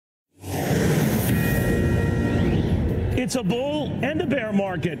It's a bull and a bear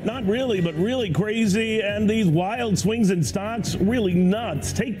market. Not really, but really crazy. And these wild swings in stocks, really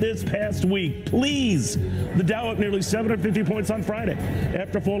nuts. Take this past week, please. The Dow up nearly 750 points on Friday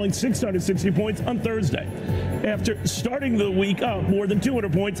after falling 660 points on Thursday. After starting the week up more than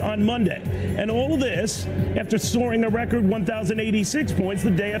 200 points on Monday. And all of this after soaring a record 1,086 points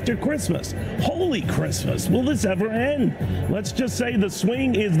the day after Christmas. Holy Christmas. Will this ever end? Let's just say the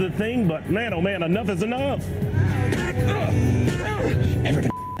swing is the thing, but man, oh man, enough is enough.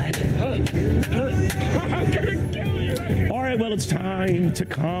 All right, well, it's time to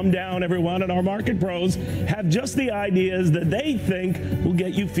calm down, everyone, and our market pros have just the ideas that they think will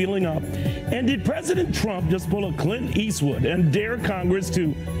get you feeling up. And did President Trump just pull a Clint Eastwood and dare Congress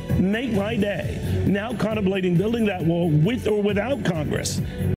to make my day, now contemplating building that wall with or without Congress?